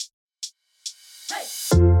Hi,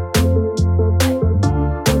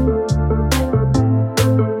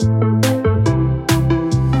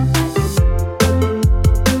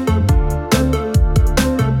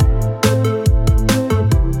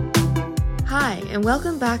 and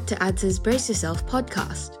welcome back to ADSA's Brace Yourself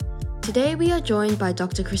podcast. Today we are joined by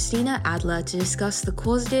Dr. Christina Adler to discuss the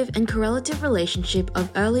causative and correlative relationship of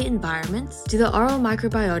early environments to the oral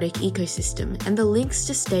microbiotic ecosystem and the links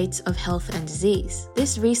to states of health and disease.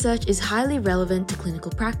 This research is highly relevant to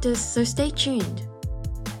clinical practice, so stay tuned.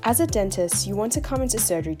 As a dentist, you want to come into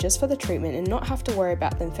surgery just for the treatment and not have to worry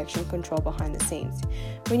about the infection control behind the scenes.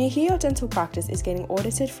 When you hear your dental practice is getting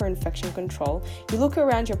audited for infection control, you look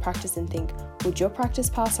around your practice and think, would your practice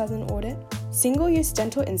pass as an audit? Single-use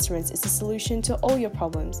dental instruments is the solution to all your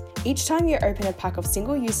problems. Each time you open a pack of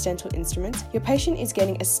single-use dental instruments, your patient is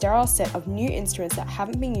getting a sterile set of new instruments that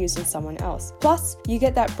haven't been used on someone else. Plus, you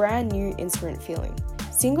get that brand new instrument feeling.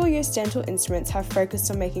 Single-use dental instruments have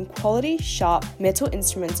focused on making quality, sharp, metal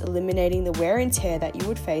instruments, eliminating the wear and tear that you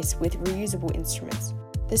would face with reusable instruments.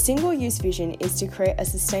 The single-use vision is to create a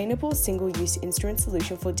sustainable single-use instrument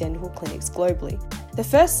solution for dental clinics globally. The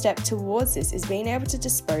first step towards this is being able to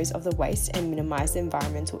dispose of the waste and minimize the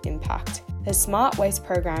environmental impact. The Smart Waste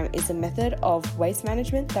program is a method of waste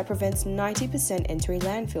management that prevents 90% entering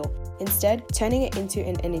landfill, instead turning it into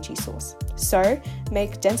an energy source. So,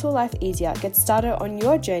 make dental life easier. Get started on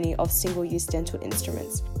your journey of single-use dental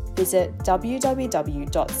instruments. Visit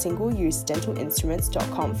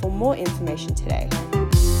www.singleusedentalinstruments.com for more information today.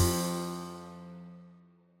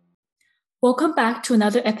 Welcome back to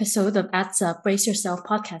another episode of ADSA Brace Yourself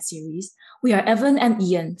podcast series. We are Evan and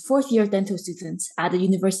Ian, fourth-year dental students at the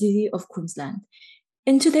University of Queensland.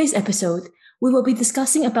 In today's episode, we will be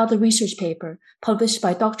discussing about the research paper published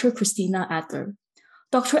by Dr. Christina Adler.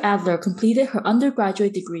 Dr. Adler completed her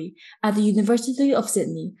undergraduate degree at the University of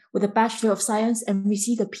Sydney with a Bachelor of Science and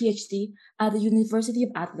received a PhD at the University of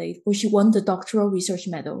Adelaide, where she won the Doctoral Research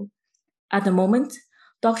Medal. At the moment,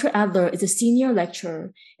 Dr. Adler is a senior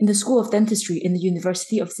lecturer in the School of Dentistry in the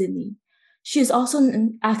University of Sydney. She is also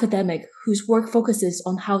an academic whose work focuses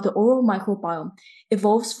on how the oral microbiome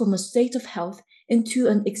evolves from a state of health into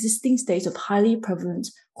an existing state of highly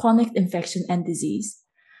prevalent chronic infection and disease.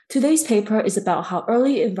 Today's paper is about how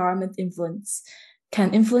early environment influence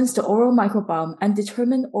can influence the oral microbiome and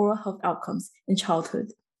determine oral health outcomes in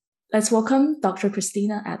childhood. Let's welcome Dr.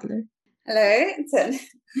 Christina Adler. Hello, it's nice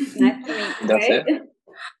to meet you.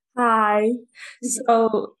 Hi.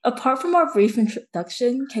 So, apart from our brief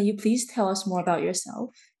introduction, can you please tell us more about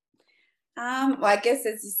yourself? Well, I guess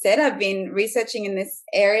as you said, I've been researching in this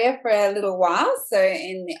area for a little while. So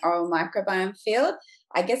in the oral microbiome field,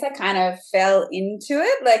 I guess I kind of fell into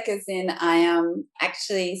it, as in I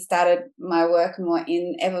actually started my work more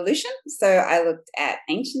in evolution. So I looked at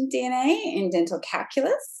ancient DNA in dental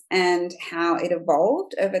calculus and how it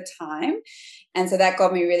evolved over time. And so that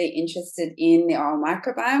got me really interested in the oral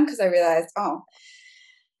microbiome because I realized,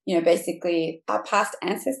 basically our past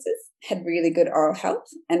ancestors had really good oral health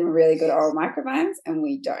and really good oral microbiomes, and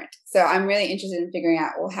we don't. So I'm really interested in figuring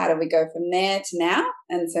out, how do we go from there to now?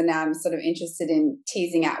 And so now I'm sort of interested in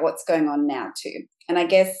teasing out what's going on now too. And I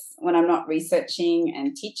guess when I'm not researching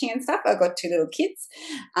and teaching and stuff, I've got 2 little kids.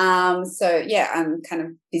 I'm kind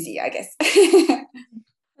of busy, I guess.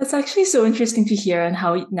 That's actually so interesting to hear, and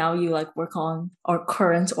how now you work on our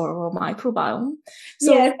current oral microbiome.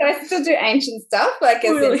 So I still do ancient stuff, so I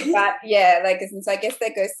guess they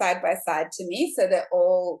go side by side to me. So they're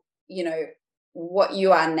all, what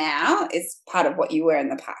you are now is part of what you were in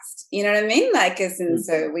the past. You know what I mean?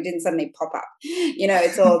 So we didn't suddenly pop up.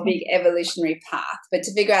 It's all a big evolutionary path. But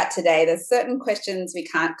to figure out today, there's certain questions we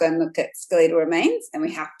can't go and look at skeletal remains, and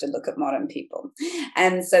we have to look at modern people.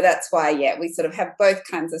 And so that's why, we sort of have both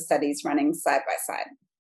kinds of studies running side by side.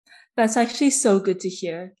 That's actually so good to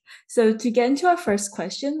hear. So to get into our first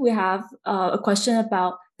question, we have a question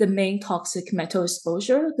about the main toxic metal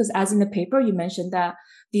exposure, because as in the paper, you mentioned that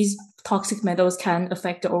these toxic metals can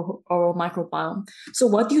affect the oral microbiome. So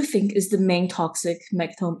what do you think is the main toxic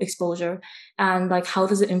metal exposure, and how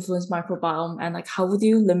does it influence microbiome, and how would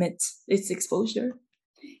you limit its exposure?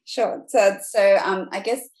 Sure. So I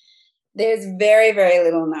guess there's very, very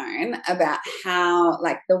little known about how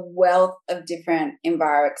the wealth of different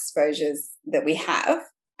enviro exposures that we have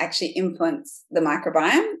actually influence the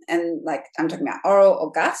microbiome. And I'm talking about oral or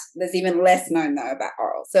gut. There's even less known though about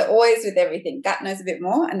oral. So always with everything, gut knows a bit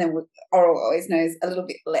more, and then oral always knows a little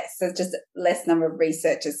bit less. So it's just less number of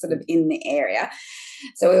researchers sort of in the area.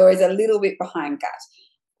 So we're always a little bit behind gut.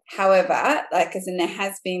 However, as in there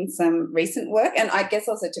has been some recent work, and I guess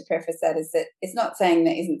also to preface that is that it's not saying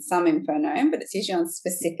there isn't some info known, but it's usually on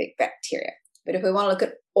specific bacteria. But if we want to look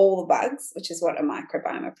at all the bugs, which is what a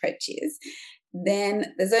microbiome approach is,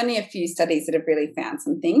 then there's only a few studies that have really found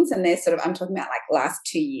some things, and they're sort of, I'm talking about like last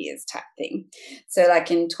 2 years type thing. So like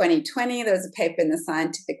in 2020, there was a paper in the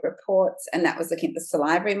Scientific Reports, and that was looking at the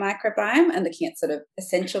salivary microbiome and looking at sort of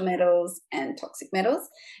essential metals and toxic metals.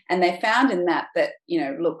 And they found in that,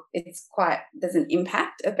 look, there's an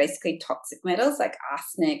impact of basically toxic metals like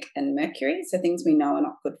arsenic and mercury, so things we know are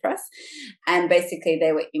not good for us. And basically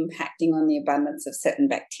they were impacting on the abundance of certain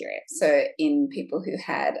bacteria. So in people who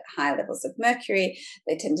had high levels of mercury,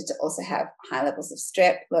 they tended to also have high levels of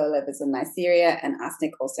strep, low levels of Neisseria, and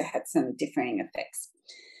arsenic also had some differing effects.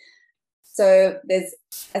 So there's,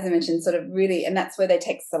 as I mentioned, sort of really, and that's where they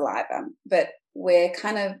take saliva, but we're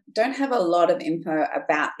kind of don't have a lot of info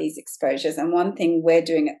about these exposures. And one thing we're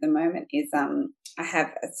doing at the moment is I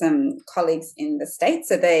have some colleagues in the States.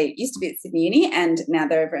 So they used to be at Sydney Uni and now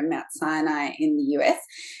they're over at Mount Sinai in the US.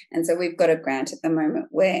 And so we've got a grant at the moment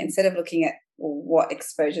where instead of looking at what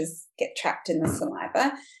exposures get trapped in the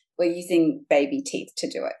saliva, we're using baby teeth to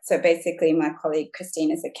do it. So basically my colleague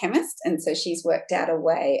Christine is a chemist, and so she's worked out a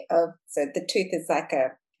way of, so the tooth is like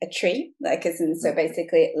a tree, so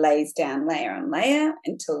basically it lays down layer on layer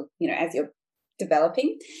until, as you're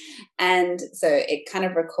developing. And so it kind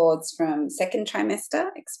of records from second trimester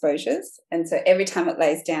exposures. And so every time it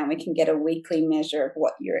lays down, we can get a weekly measure of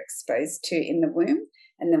what you're exposed to in the womb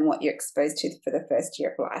and then what you're exposed to for the first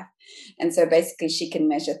year of life. And so basically she can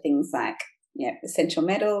measure things like essential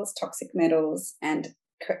metals, toxic metals, and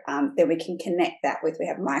then we can connect that with, we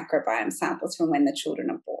have microbiome samples from when the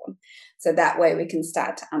children are born. So that way we can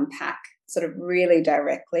start to unpack sort of really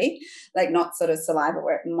directly, like not sort of saliva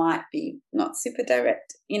where it might be not super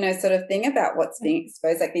direct, sort of thing about what's being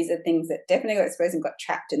exposed. Like these are things that definitely got exposed and got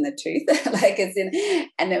trapped in the tooth,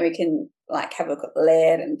 and then we can like have a look at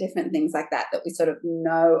lead and different things like that we sort of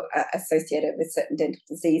know are associated with certain dental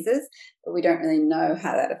diseases, but we don't really know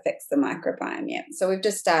how that affects the microbiome yet. So we've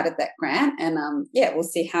just started that grant, and we'll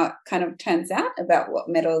see how it kind of turns out about what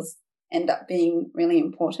metals end up being really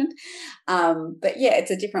important. But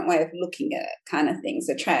it's a different way of looking at it kind of thing.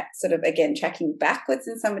 So tracking backwards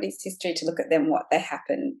in somebody's history to look at them, what they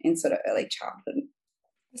happen in sort of early childhood.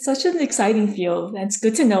 It's such an exciting field, and it's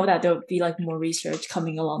good to know that there'll be like more research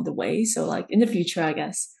coming along the way. So like in the future, I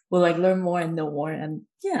guess we'll like learn more and know more, and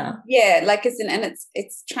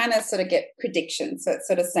it's trying to sort of get predictions. So it's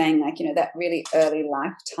sort of saying like, that really early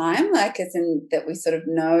lifetime, like as in that we sort of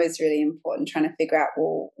know is really important, trying to figure out,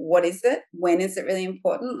 well, what is it? When is it really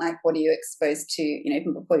important? Like what are you exposed to,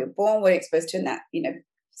 even before you're born? What are you exposed to in that,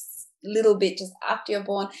 little bit just after you're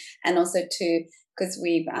born? And also to, because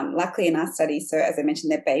we've luckily in our study, so as I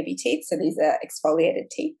mentioned, they're baby teeth. So these are exfoliated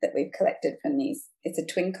teeth that we've collected from these. It's a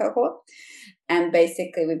twin cohort. And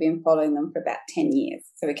basically we've been following them for about 10 years.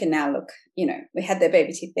 So we can now look, we had their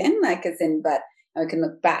baby teeth then, but we can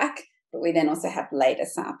look back, but we then also have later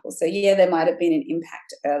samples. So there might have been an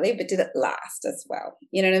impact early, but did it last as well?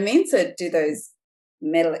 You know what I mean? So do those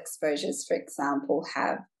metal exposures, for example,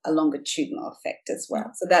 have a longitudinal effect as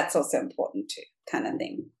well? So that's also important too, kind of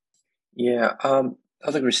thing. Yeah,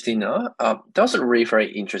 Dr. Christina, that was a really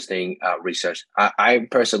very interesting research. I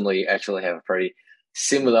personally actually have a very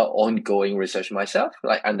similar ongoing research myself.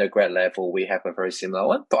 Like undergrad level, we have a very similar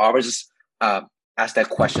one, but I will just ask that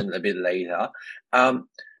question a bit later.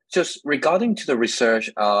 Just regarding to the research,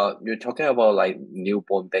 you're talking about like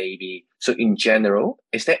newborn baby. So in general,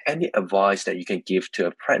 is there any advice that you can give to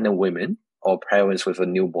a pregnant women or parents with a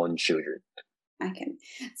newborn children? Okay.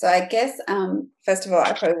 So I guess, first of all,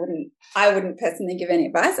 I wouldn't personally give any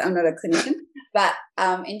advice. I'm not a clinician, but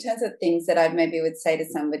in terms of things that I maybe would say to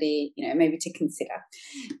somebody, maybe to consider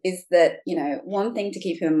is that, one thing to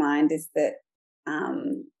keep in mind is that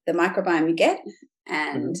the microbiome you get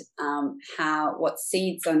and what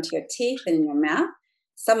seeds onto your teeth and in your mouth,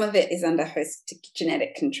 some of it is under host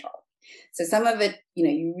genetic control. So some of it,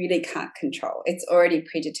 you really can't control. It's already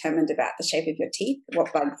predetermined about the shape of your teeth,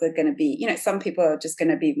 what bugs are going to be. Some people are just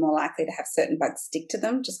going to be more likely to have certain bugs stick to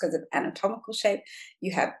them just because of anatomical shape.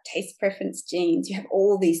 You have taste preference genes. You have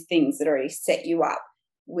all these things that already set you up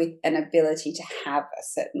with an ability to have a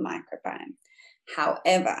certain microbiome.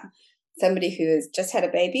 However, somebody who has just had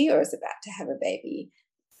a baby or is about to have a baby,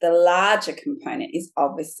 the larger component is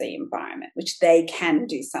obviously environment, which they can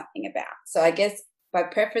do something about. So I guess by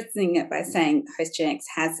prefacing it by saying host genetics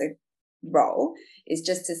has a role is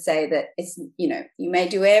just to say that it's, you may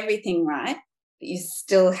do everything right, but you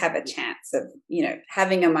still have a chance of,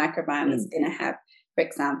 having a microbiome that's going to have, for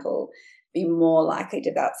example, be more likely to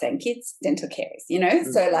develop, same kids, dental caries,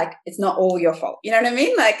 So like, it's not all your fault. You know what I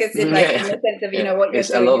mean? Like, it's in like in the sense of, what you're doing.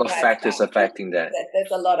 There's a lot of factors affecting that.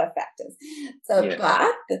 There's a lot of factors. So,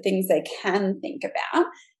 but the things they can think about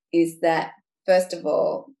is that, first of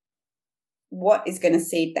all, what is going to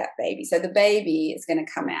seed that baby? So the baby is going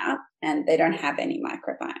to come out and they don't have any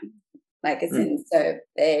microbiome. Like, so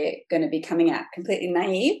they're going to be coming out completely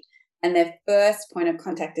naive. And their first point of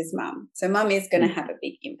contact is mum. So mum is going to have a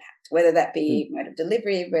big impact, whether that be mode of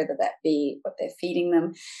delivery, whether that be what they're feeding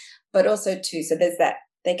them, but also too, so there's that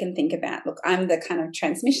they can think about, look, I'm the kind of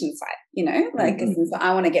transmission site, so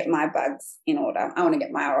I want to get my bugs in order. I want to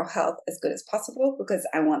get my oral health as good as possible because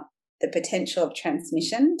I want the potential of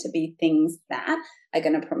transmission to be things that are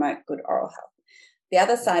going to promote good oral health. The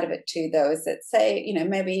other side of it too, though, is that say,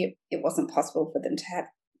 maybe it wasn't possible for them to have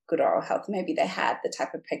good oral health. Maybe they had the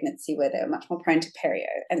type of pregnancy where they were much more prone to perio.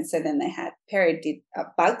 And so then they had perio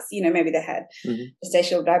bugs, maybe they had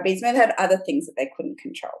gestational diabetes, maybe they had other things that they couldn't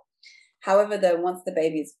control. However, though, once the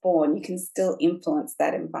baby is born, you can still influence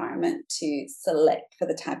that environment to select for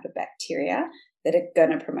the type of bacteria that are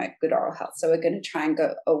going to promote good oral health. So we're going to try and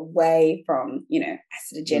go away from,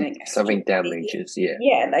 acidogenic. Something damages, yeah.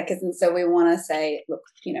 Yeah, and so we want to say, look,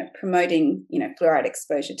 promoting, fluoride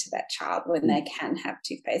exposure to that child when they can have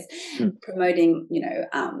toothpaste, promoting,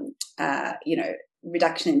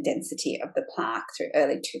 reduction in density of the plaque through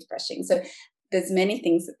early toothbrushing. So there's many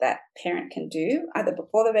things that parent can do either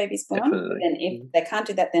before the baby's born, but then if they can't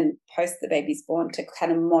do that, then post the baby's born to kind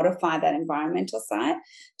of modify that environmental side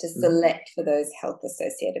to select for those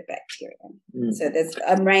health-associated bacteria. So there's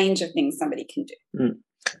a range of things somebody can do.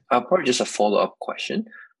 Probably just a follow-up question.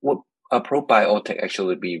 Would a probiotic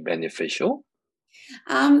actually be beneficial?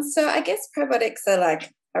 So I guess probiotics are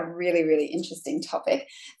like a really, really interesting topic.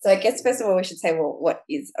 So I guess first of all we should say, well, what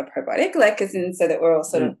is a probiotic? So that we're all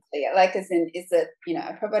sort of clear. Is that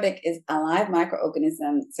a probiotic is a live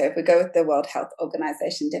microorganism. So if we go with the World Health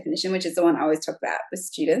Organization definition, which is the one I always talk about with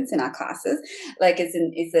students in our classes,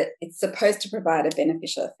 is that it's supposed to provide a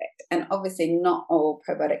beneficial effect. And obviously not all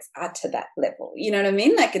probiotics are to that level. You know what I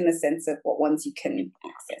mean? Like in the sense of what ones you can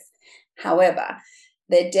access. However,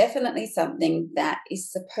 they're definitely something that is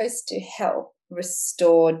supposed to help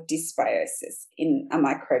restore dysbiosis in a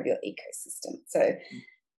microbial ecosystem. So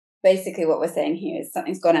basically what we're saying here is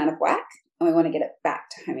something's gone out of whack and we want to get it back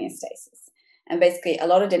to homeostasis. And basically a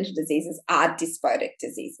lot of dental diseases are dysbiotic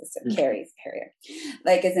diseases, so caries, perio.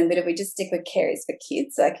 But if we just stick with caries for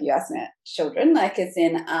kids, like you asked me about children,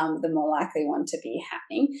 the more likely one to be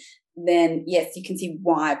happening, then yes, you can see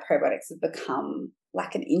why probiotics have become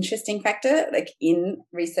like an interesting factor, in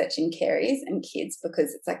researching caries and kids,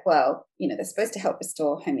 because it's they're supposed to help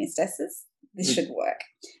restore homeostasis. This should work.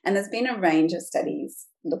 And there's been a range of studies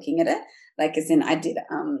looking at it. I did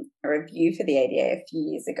a review for the ADA a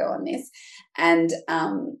few years ago on this. And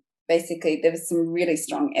basically there was some really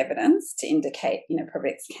strong evidence to indicate,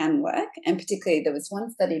 probiotics can work. And particularly there was one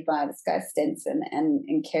study by this guy Stenson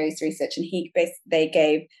and caries research, and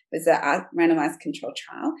it was a randomized control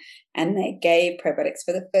trial, and they gave probiotics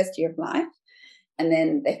for the first year of life. And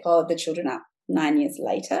then they followed the children up 9 years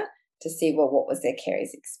later to see, what was their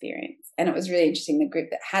caries experience. And it was really interesting. The group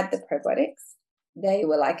that had the probiotics, they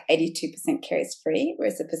were 82% caries free,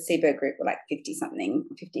 whereas the placebo group were 50-something,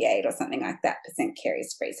 58 or something like that %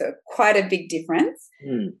 caries free. So quite a big difference.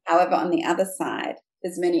 However, on the other side,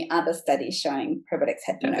 there's many other studies showing probiotics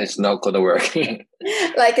had no. It's not going to work. The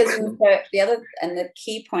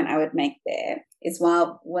key point I would make there is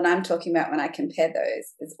when I'm talking about when I compare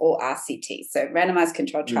those, it's all RCT. So randomized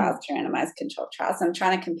controlled trials to randomized controlled trials. So I'm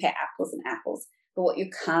trying to compare apples and apples. But what you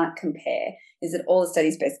can't compare is that all the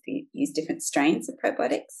studies basically use different strains of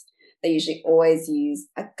probiotics. They usually always use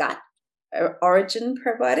a gut origin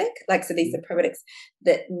probiotic. So these are probiotics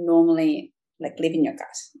that normally live in your gut.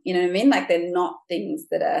 You know what I mean? They're not things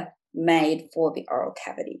that are made for the oral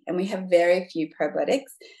cavity. And we have very few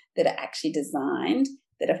probiotics that are actually designed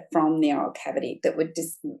that are from the oral cavity that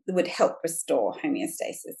would help restore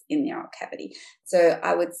homeostasis in the oral cavity. So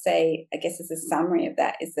I would say, I guess as a summary of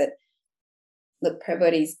that is that, look,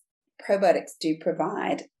 probiotics do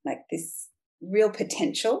provide this real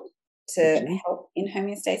potential to help in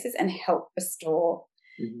homeostasis and help restore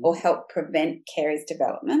or help prevent caries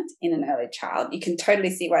development in an early child. You can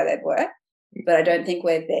totally see why they'd work, but I don't think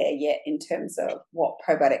we're there yet in terms of what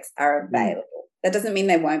probiotics are available. That doesn't mean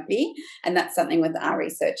they won't be, and that's something with our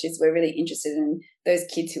research is we're really interested in those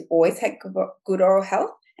kids who always had good oral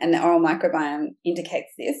health, and the oral microbiome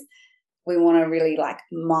indicates this. we want to really like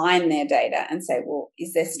mine their data and say, well,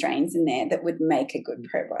 is there strains in there that would make a good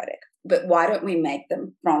probiotic? But why don't we make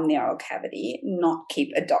them from the oral cavity, not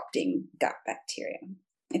keep adopting gut bacteria,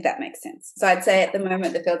 if that makes sense? So I'd say at the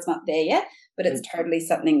moment the field's not there yet, but it's totally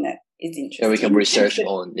something that is interesting. Yeah, we can research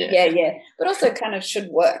on. Yeah. But also kind of should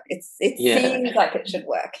work. It seems like it should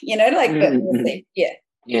work, like, but we'll see. Yeah.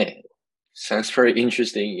 Yeah. Sounds very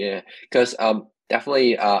interesting. Yeah. Because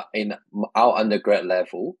definitely in our undergrad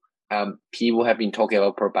level, people have been talking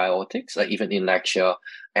about probiotics, like even in lecture,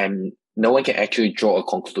 and no one can actually draw a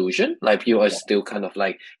conclusion. Like people are still kind of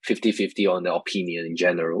like 50-50 on the opinion in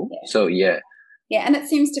general. Yeah. So yeah, and it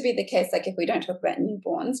seems to be the case. Like if we don't talk about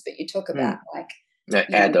newborns, but you talk about like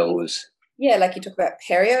adults. Yeah, like you talk about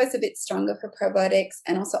perio is a bit stronger for probiotics,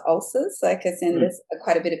 and also ulcers. Like as in, there's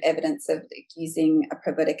quite a bit of evidence of using a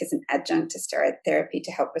probiotic as an adjunct to steroid therapy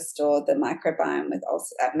to help restore the microbiome with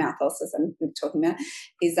mouth ulcers. I'm talking about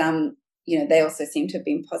is they also seem to have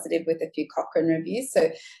been positive with a few Cochrane reviews.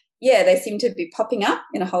 So yeah, they seem to be popping up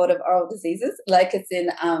in a whole lot of oral diseases. Like it's in,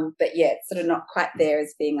 but yeah, it's sort of not quite there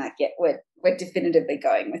as being like, yeah, we're definitively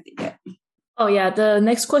going with it yet. Oh yeah, the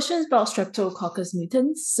next question is about Streptococcus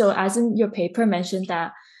mutans. So as in your paper mentioned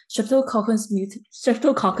that Streptococcus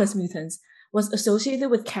mutans was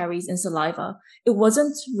associated with caries in saliva. It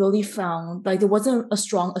wasn't really found, like there wasn't a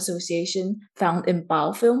strong association found in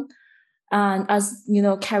biofilm. And as you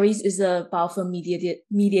know, caries is a biofilm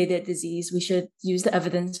mediated disease. We should use the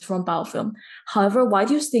evidence from biofilm. However, why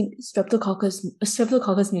do you think Streptococcus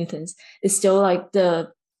mutans is still like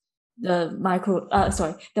the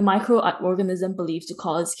microorganism believed to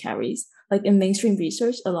cause caries? Like in mainstream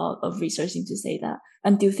research, a lot of research seems to say that.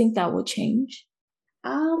 And do you think that will change?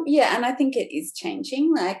 Yeah, and I think it is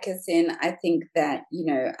changing. Like as in, I think that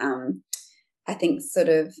I think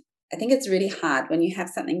it's really hard when you have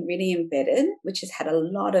something really embedded, which has had a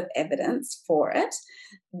lot of evidence for it,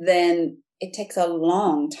 then it takes a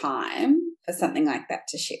long time for something like that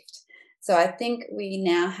to shift. So I think we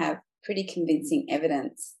now have pretty convincing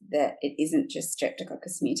evidence that it isn't just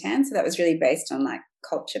Streptococcus mutans. So that was really based on like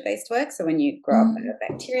culture-based work. So when you grow up with a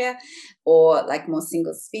bacteria or like more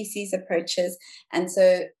single species approaches. And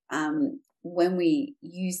so when we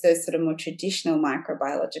use those sort of more traditional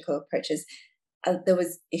microbiological approaches, there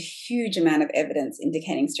was a huge amount of evidence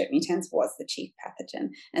indicating Strep mutans was the chief pathogen.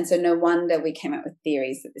 And so no wonder we came up with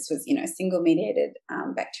theories that this was, a single-mediated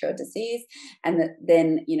bacterial disease, and that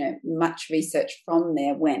then, much research from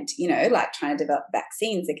there went, like trying to develop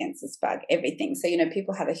vaccines against this bug, everything. So,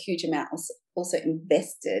 people have a huge amount also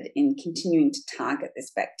invested in continuing to target this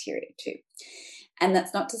bacteria too. And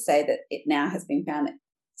that's not to say that it now has been found that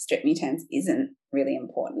Strep mutans isn't really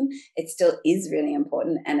important. It still is really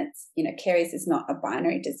important. And it's, caries is not a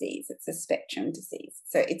binary disease. It's a spectrum disease.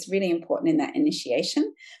 So it's really important in that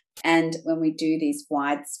initiation. And when we do these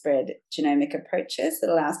widespread genomic approaches that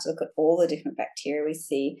allow us to look at all the different bacteria we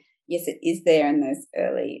see, yes, it is there in those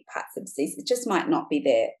early parts of disease. It just might not be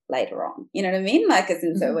there later on. You know what I mean? Like, as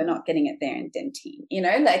in, so we're not getting it there in dentine,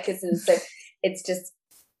 like, as in, so it's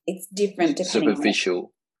different depending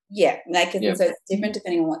superficial. Yeah, so it's different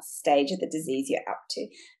depending on what stage of the disease you're up to.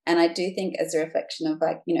 And I do think as a reflection of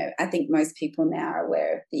like, I think most people now are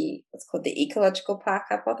aware of what's called the ecological plaque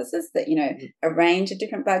hypothesis, that, a range of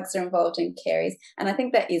different bugs are involved in caries. And I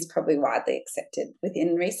think that is probably widely accepted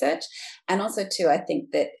within research. And also too, I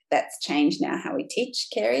think that that's changed now how we teach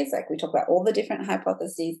caries. Like we talk about all the different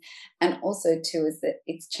hypotheses. And also too is that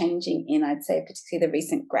it's changing in, I'd say, particularly the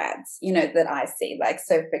recent grads, that I see. Like,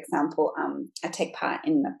 so for example, I take part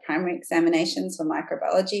in the primary examinations for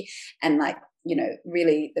microbiology, and like,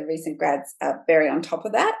 really the recent grads are very on top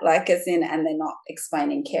of that, like as in, and they're not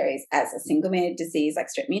explaining caries as a single-mediated disease like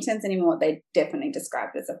Strep mutans anymore. They definitely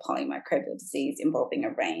describe it as a polymicrobial disease involving a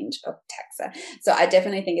range of taxa. So I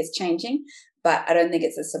definitely think it's changing, but I don't think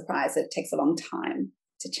it's a surprise that it takes a long time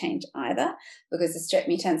to change either, because the Strep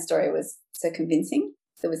mutans story was so convincing.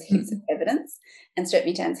 There was heaps of evidence, and Strep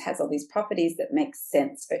mutans has all these properties that make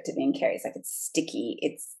sense for it to be in caries. Like it's sticky,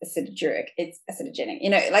 it's aciduric, it's acidogenic,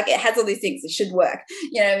 like it has all these things. It should work,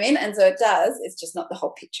 you know what I mean? And so it does. It's just not the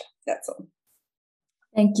whole picture. That's all.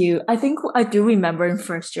 Thank you. I think I do remember in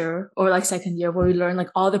first year or like second year where we learned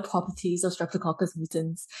like all the properties of Streptococcus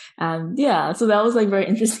mutans. And yeah, so that was like very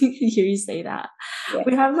interesting to hear you say that. Yeah.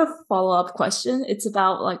 We have a follow-up question. It's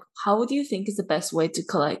about like, how do you think is the best way to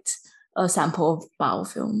collect a sample of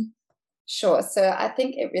biofilm? Sure. So I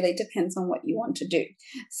think it really depends on what you want to do.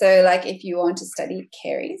 So like if you want to study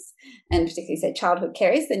caries, and particularly say childhood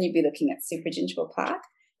caries, then you'd be looking at supragingival plaque.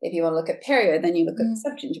 If you want to look at perio, then you look at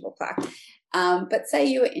subgingival plaque. But say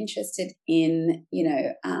you were interested in,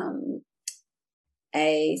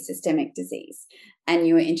 a systemic disease and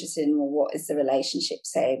you were interested in, well, what is the relationship,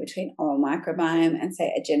 say, between oral microbiome and,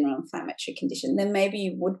 say, a general inflammatory condition, then maybe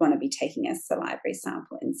you would want to be taking a salivary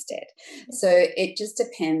sample instead. So it just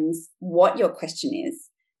depends what your question is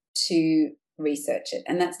to research it.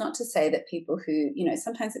 And that's not to say that people who,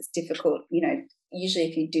 sometimes it's difficult, usually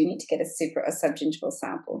if you do need to get a super or subgingival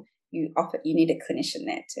sample, you need a clinician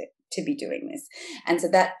there to be doing this. And so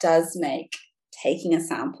that does make taking a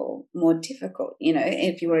sample more difficult.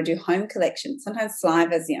 If you want to do home collection, sometimes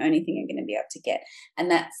saliva is the only thing you're going to be able to get. And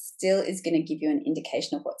that still is going to give you an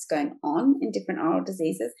indication of what's going on in different oral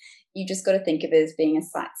diseases. You just got to think of it as being a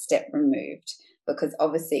slight step removed, because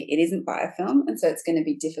obviously it isn't biofilm. And so it's going to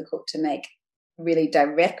be difficult to make really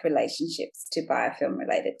direct relationships to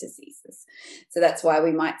biofilm-related diseases. So that's why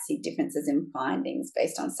we might see differences in findings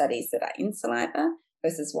based on studies that are in saliva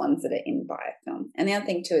versus ones that are in biofilm. And the other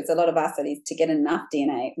thing too is a lot of our studies, to get enough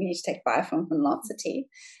DNA, we need to take biofilm from lots of teeth,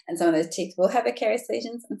 and some of those teeth will have Acharius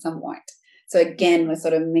lesions and some won't. So again, we're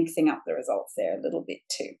sort of mixing up the results there a little bit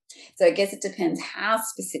too. So I guess it depends how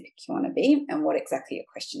specific you want to be and what exactly your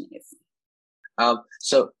question is.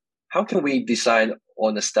 So how can we decide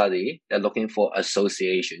on a study that looking for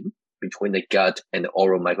association between the gut and the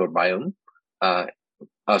oral microbiome? Oral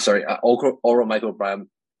microbiome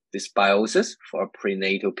dysbiosis for a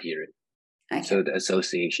prenatal period. Okay. So the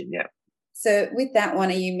association, yeah. So with that one,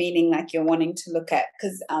 are you meaning like you're wanting to look at,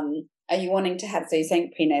 because are you wanting to have, so you're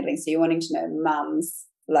saying prenatally, so you're wanting to know mum's,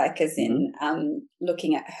 like as in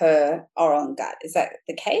looking at her oral and gut. Is that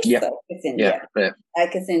the case? Yeah. Yeah.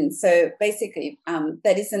 Like as in, so basically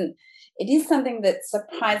it is something that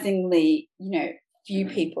surprisingly, few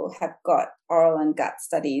people have got oral and gut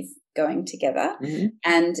studies going together. Mm-hmm.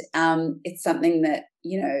 And it's something that,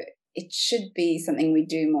 it should be something we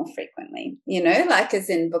do more frequently, like as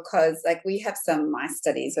in, because like we have some mice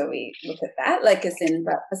studies where we look at that, like as in,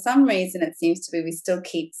 but for some reason it seems to be we still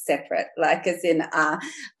keep separate, like as in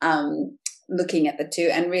looking at the two.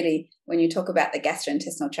 And really, when you talk about the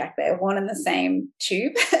gastrointestinal tract, they're one and the same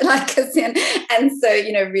tube, like as in, and so,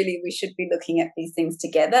 really we should be looking at these things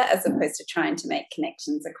together as opposed to trying to make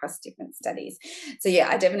connections across different studies. So yeah,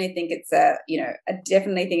 I definitely think it's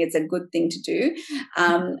a good thing to do.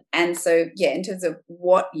 And so, yeah, in terms of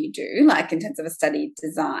what you do, like in terms of a study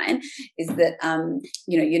design, is that,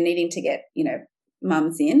 you're needing to get,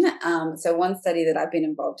 mums in. So one study that I've been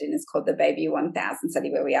involved in is called the Baby 1000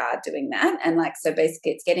 study, where we are doing that. And like, so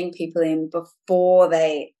basically it's getting people in before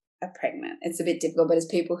they are pregnant. It's a bit difficult, but it's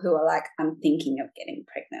people who are like, I'm thinking of getting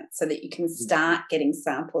pregnant, so that you can start getting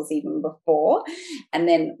samples even before. And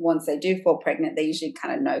then once they do fall pregnant, they usually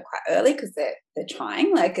kind of know quite early because they're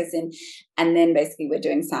trying, like as in, and then basically we're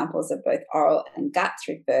doing samples of both oral and gut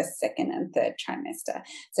through first, second and third trimester.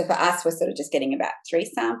 So for us, we're sort of just getting about 3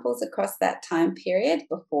 samples across that time period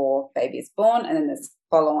before baby is born. And then there's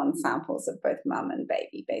follow-on samples of both mum and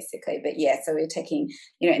baby, basically. But yeah, so we're taking,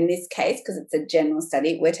 in this case, because it's a general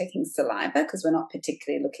study, we're taking saliva because we're not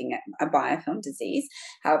particularly looking at a biofilm disease.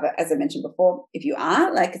 However, as I mentioned before, if you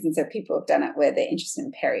are, like, and so people have done it where they're interested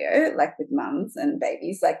in perio, like with mums and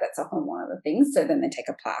babies, like that's often one of the things. So then they take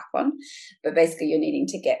a plaque one. But basically you're needing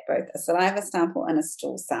to get both a saliva sample and a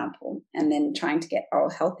stool sample, and then trying to get oral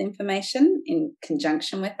health information in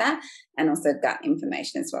conjunction with that, and also gut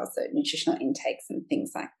information as well, so nutritional intakes and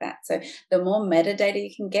things like that. So the more metadata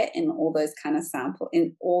you can get in all those kind of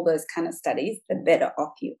studies, the better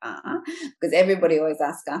off you are, because everybody always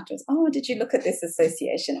asks afterwards, oh, did you look at this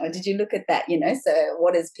association, or did you look at that, so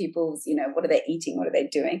what is people's, what are they eating, what are they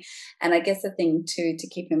doing? And I guess the thing too to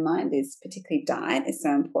keep in mind is particularly diet is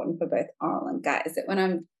so important for both oral and gut, is that when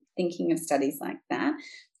I'm thinking of studies like that,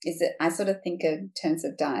 is that I sort of think of terms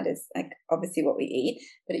of diet as like obviously what we eat,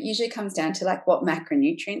 but it usually comes down to like what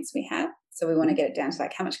macronutrients we have. So we want to get it down to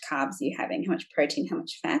like how much carbs are you having, how much protein, how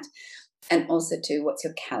much fat, and also to what's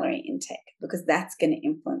your calorie intake, because that's going to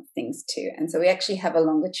influence things too. And so we actually have a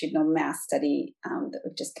longitudinal mouse study that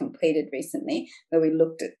we've just completed recently, where we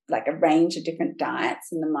looked at like a range of different diets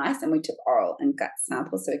in the mice, and we took oral and gut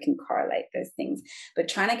samples so we can correlate those things. But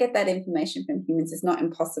trying to get that information from humans is not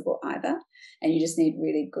impossible either, and you just need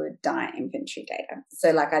really good diet inventory data.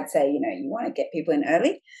 So like I'd say, you want to get people in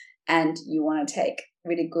early, and you want to take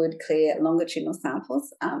really good, clear, longitudinal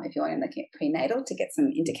samples if you want to look at prenatal to get some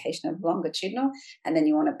indication of longitudinal, and then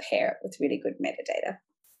you want to pair it with really good metadata.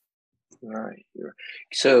 Right.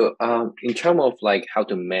 So in terms of like how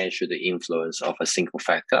to measure the influence of a single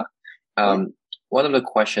factor, one of the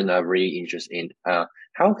questions I'm really interested in,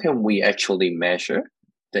 how can we actually measure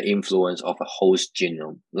the influence of a host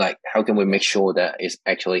genome? Like how can we make sure that it's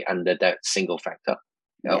actually under that single factor?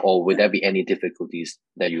 or would there be any difficulties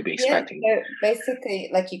that you'll be expecting? So basically,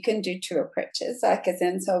 like, you can do two approaches.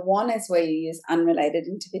 So one is where you use unrelated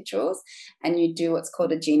individuals and you do what's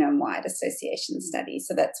called a genome-wide association study.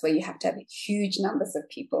 So that's where you have to have huge numbers of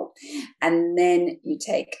people, and then you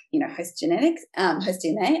take, host DNA,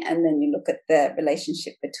 and then you look at the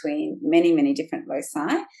relationship between many, many different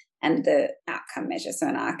loci and the outcome measure. So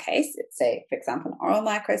in our case, it's, say, for example, an oral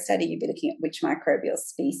micro study, you'd be looking at which microbial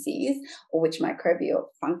species or which microbial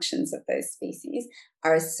functions of those species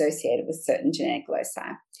are associated with certain genetic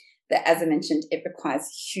loci. That, as I mentioned, it requires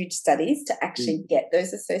huge studies to actually get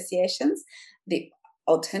those associations. The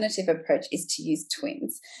alternative approach is to use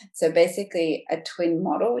twins. So basically a twin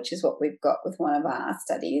model, which is what we've got with one of our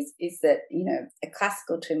studies, is that, a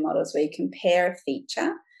classical twin model is where you compare a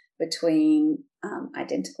feature between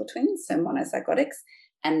identical twins, so monozygotics,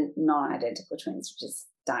 and non-identical twins, which is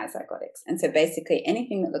dizygotics. And so basically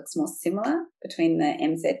anything that looks more similar between the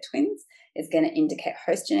MZ twins is going to indicate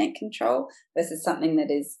host genetic control, versus something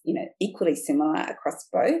that is, equally similar across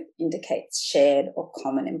both indicates shared or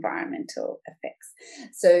common environmental effects.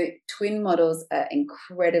 So twin models are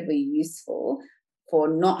incredibly useful for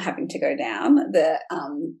not having to go down the,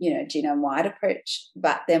 genome-wide approach.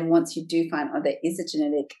 But then once you do find, there is a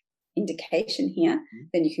genetic indication here,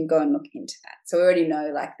 then you can go and look into that. So we already know,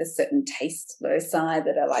 like, the certain taste loci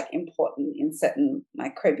that are, like, important in certain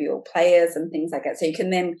microbial players and things like that. So you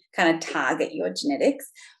can then kind of target your genetics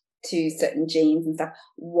to certain genes and stuff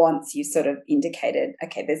once you sort of indicated,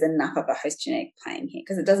 okay, there's enough of a host genetic playing here,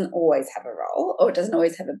 because it doesn't always have a role, or it doesn't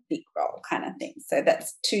always have a big role, kind of thing. So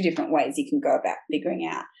that's two different ways you can go about figuring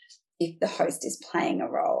out if the host is playing a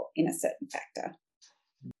role in a certain factor.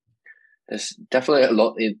 There's definitely a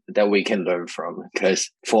lot that we can learn from, because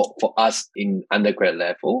for us in undergrad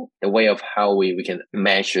level, the way of how we can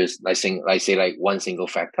measure, like one single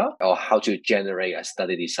factor, or how to generate a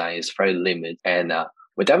study design is very limited. And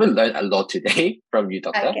we definitely learned a lot today from you,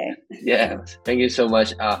 Doctor. Okay. Yeah, thank you so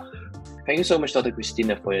much. Thank you so much, Dr.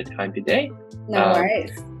 Christina, for your time today. No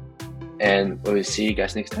worries. And we'll see you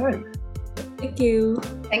guys next time. Thank you.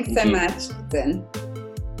 Thanks so much, Zen.